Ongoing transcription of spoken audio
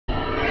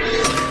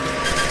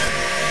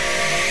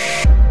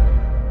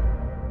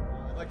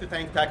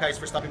thank Tech Guys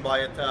for stopping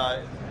by at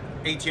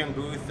ATN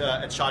booth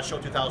at SHOT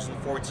Show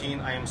 2014.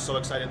 I am so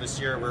excited this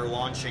year. We're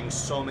launching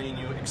so many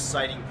new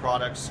exciting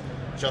products,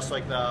 just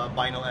like the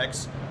Vinyl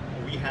X.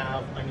 We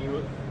have a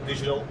new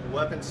digital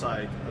weapon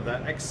sight,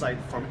 the X sight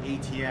from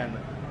ATN,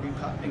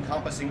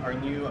 encompassing our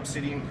new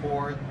Obsidian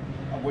core,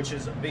 which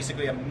is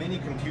basically a mini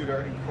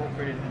computer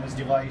incorporated in this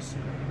device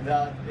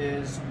that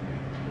is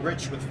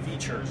rich with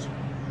features.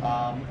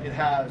 It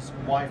has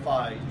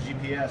Wi-Fi,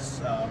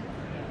 GPS,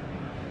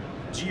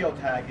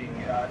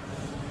 geotagging,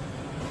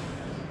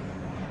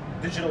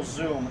 digital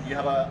zoom. You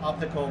have an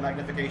optical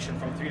magnification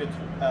from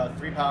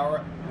 3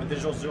 power with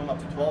digital zoom up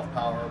to 12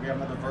 power. We have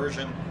another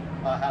version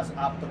has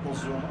optical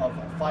zoom of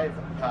 5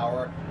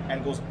 power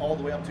and goes all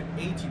the way up to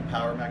 18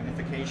 power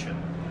magnification.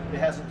 It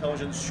has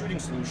intelligent shooting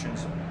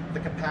solutions, the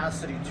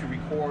capacity to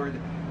record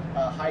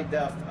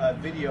high-def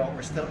video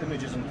or still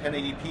images in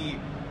 1080p,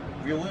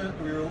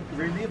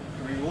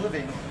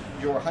 reliving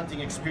your hunting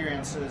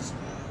experiences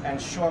and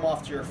show them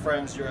off to your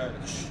friends,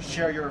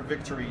 share your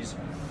victories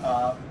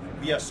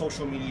via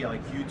social media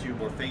like YouTube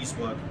or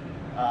Facebook.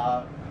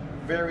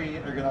 Very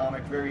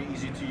ergonomic, very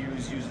easy to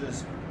use.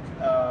 Uses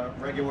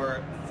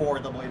regular 4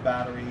 AA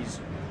batteries,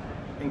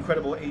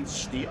 incredible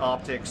HD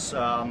optics.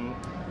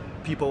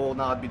 People will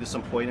not be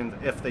disappointed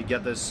if they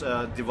get this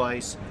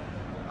device.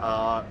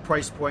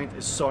 Price point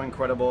is so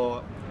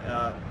incredible.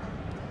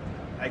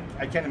 I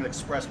can't even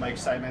express my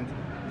excitement.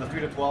 The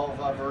 3 to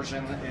 12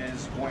 version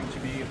is going to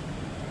be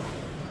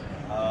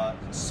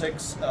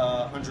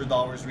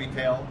 $600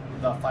 retail.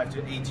 The 5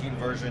 to 18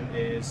 version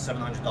is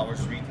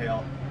 $700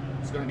 retail.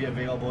 It's going to be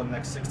available in the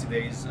next 60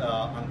 days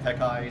on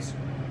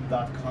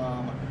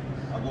techeyes.com.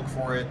 Look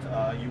for it.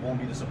 You won't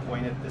be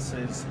disappointed. This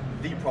is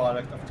the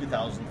product of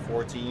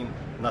 2014.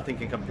 Nothing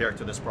can compare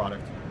to this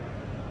product.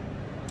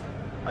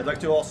 I'd like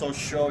to also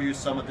show you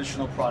some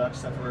additional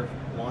products that we're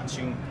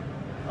launching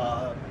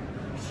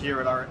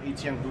here at our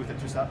ATN booth at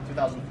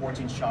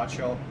 2014 SHOT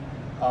Show.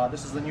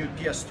 This is the new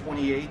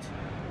PS28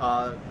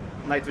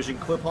 night vision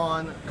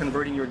clip-on,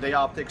 converting your day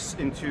optics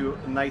into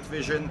night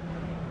vision.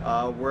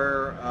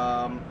 We're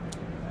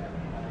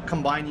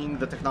combining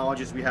the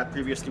technologies we had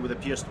previously with the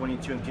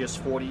PS22 and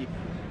PS40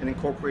 and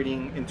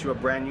incorporating into a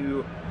brand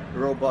new,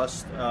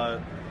 robust,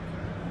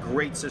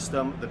 great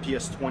system, the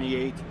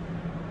PS28.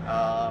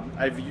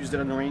 I've used it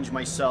in the range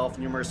myself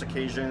numerous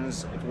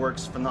occasions. It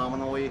works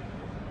phenomenally.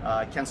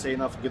 I can't say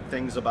enough good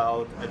things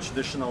about a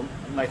traditional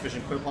night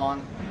vision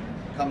clip-on.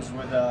 Comes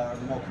with a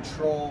remote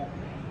control,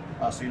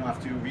 so you don't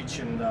have to reach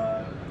and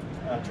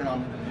turn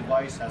on the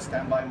device. Has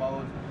standby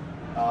mode,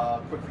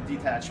 quick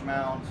detach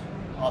mount,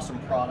 awesome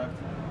product.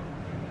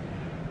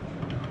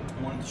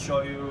 I wanted to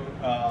show you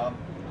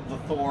the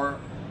Thor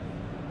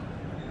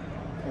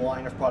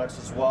line of products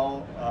as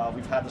well.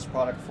 We've had this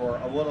product for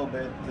a little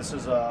bit. This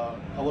is a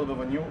little bit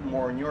of a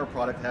more newer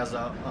product. It has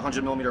a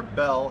 100mm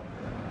bell,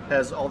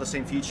 has all the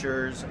same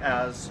features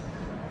as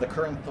the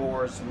current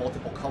Thors,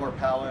 multiple color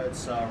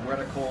palettes,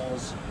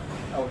 reticles,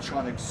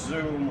 electronic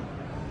zoom,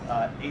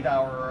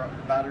 8-hour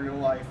battery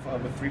life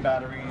with 3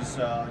 batteries.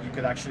 You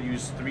could actually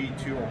use 3,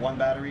 2, or 1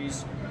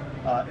 batteries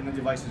in the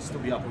device and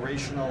still be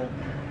operational.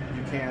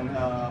 You can,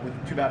 with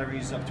 2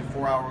 batteries, up to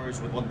 4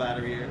 hours, with 1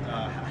 battery,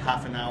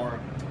 half an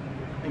hour.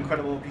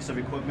 Incredible piece of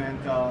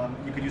equipment.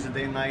 You could use it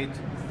day and night,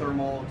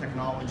 thermal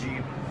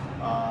technology.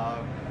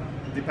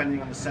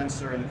 Depending on the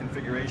sensor and the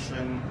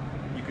configuration,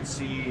 you could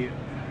see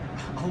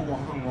a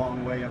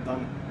long way. I've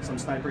done some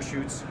sniper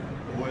shoots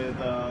with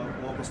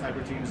local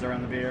sniper teams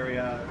around the Bay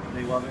Area.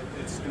 They love it.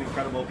 It's an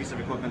incredible piece of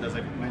equipment, as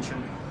I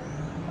mentioned.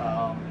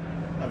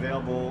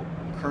 Available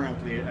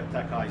currently at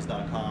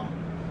techeyes.com.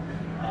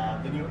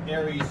 The new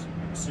ARES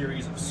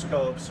series of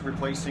scopes,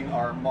 replacing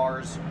our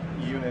Mars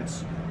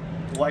units.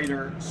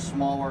 Lighter,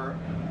 smaller,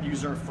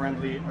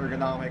 user-friendly,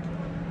 ergonomic,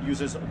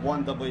 uses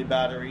 1 AA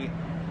battery,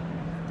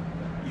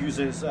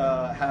 uses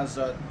has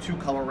dual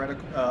color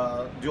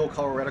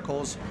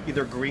reticles,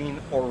 either green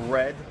or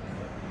red,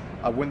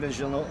 wind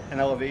vision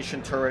and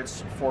elevation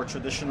turrets for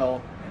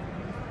traditional,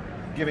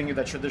 giving you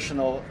the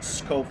traditional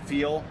scope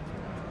feel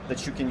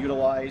that you can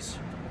utilize,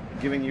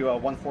 giving you a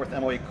 1/4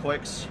 MOA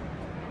clicks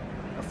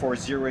for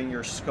zeroing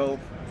your scope.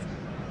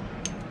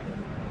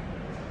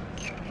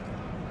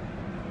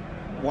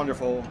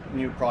 Wonderful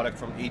new product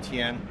from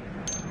ATN.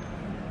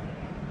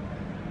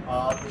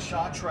 The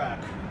Shot Track.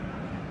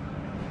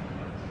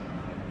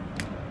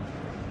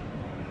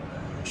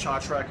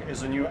 Shot Track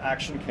is a new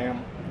action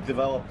cam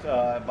developed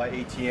by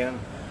ATN.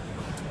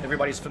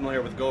 Everybody's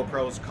familiar with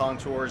GoPros,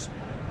 Contours,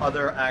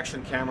 other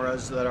action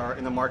cameras that are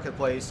in the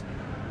marketplace,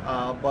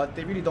 but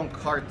they really don't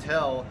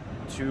cartel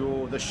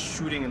to the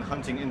shooting and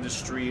hunting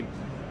industry.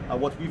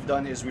 What we've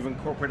done is we've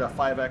incorporated a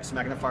 5x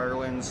magnifier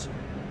lens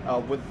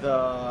with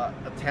a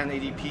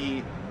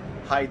 1080p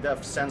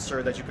high-def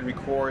sensor that you can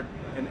record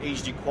in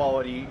HD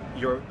quality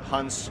your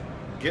hunts,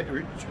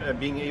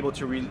 being able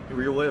to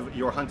relive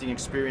your hunting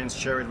experience,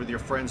 share it with your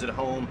friends at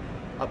home,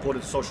 upload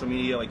it to social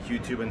media like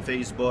YouTube and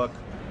Facebook.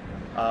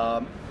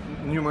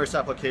 Numerous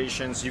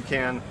applications. You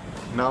can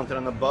mount it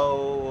on a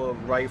bow,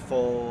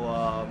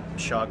 rifle,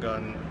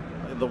 shotgun,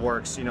 the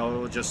works. You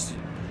know, just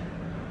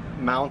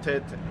mount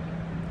it,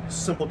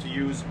 simple to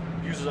use.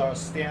 Uses our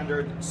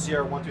standard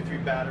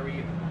CR123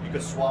 battery. You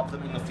could swap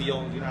them in the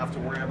field. You don't have to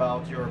worry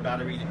about your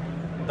battery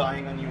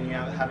dying on you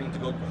and having to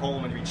go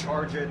home and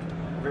recharge it.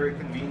 Very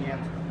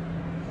convenient.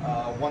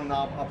 One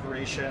knob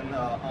operation,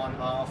 on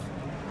off.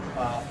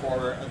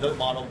 For the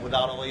model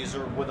without a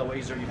laser. With a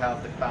laser, you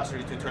have the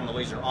capacity to turn the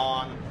laser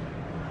on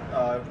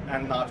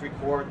and not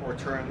record, or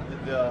turn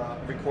the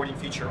recording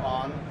feature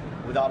on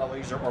without a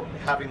laser, or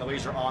having the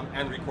laser on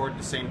and record at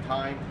the same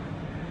time.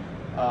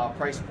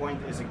 Price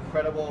point is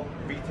incredible.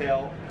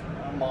 Retail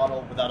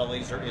model without a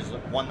laser is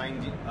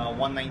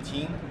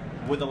 $119.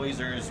 With a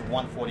laser is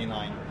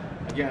 $149.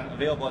 Again,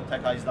 available at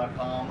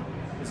techeyes.com.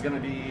 It's going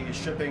to be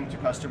shipping to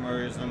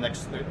customers in the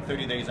next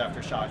 30 days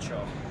after SHOT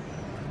Show.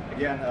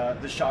 Again,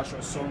 this SHOT Show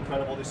is so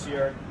incredible this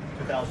year,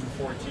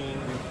 2014.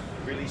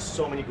 We've released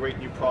so many great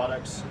new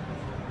products,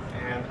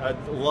 and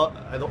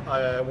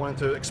I wanted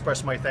to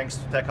express my thanks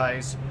to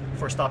TechEyes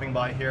for stopping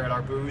by here at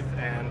our booth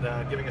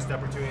and giving us the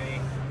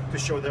opportunity to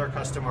show their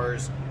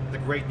customers the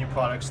great new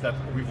products that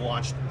we've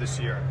launched this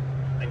year.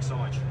 Thanks so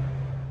much.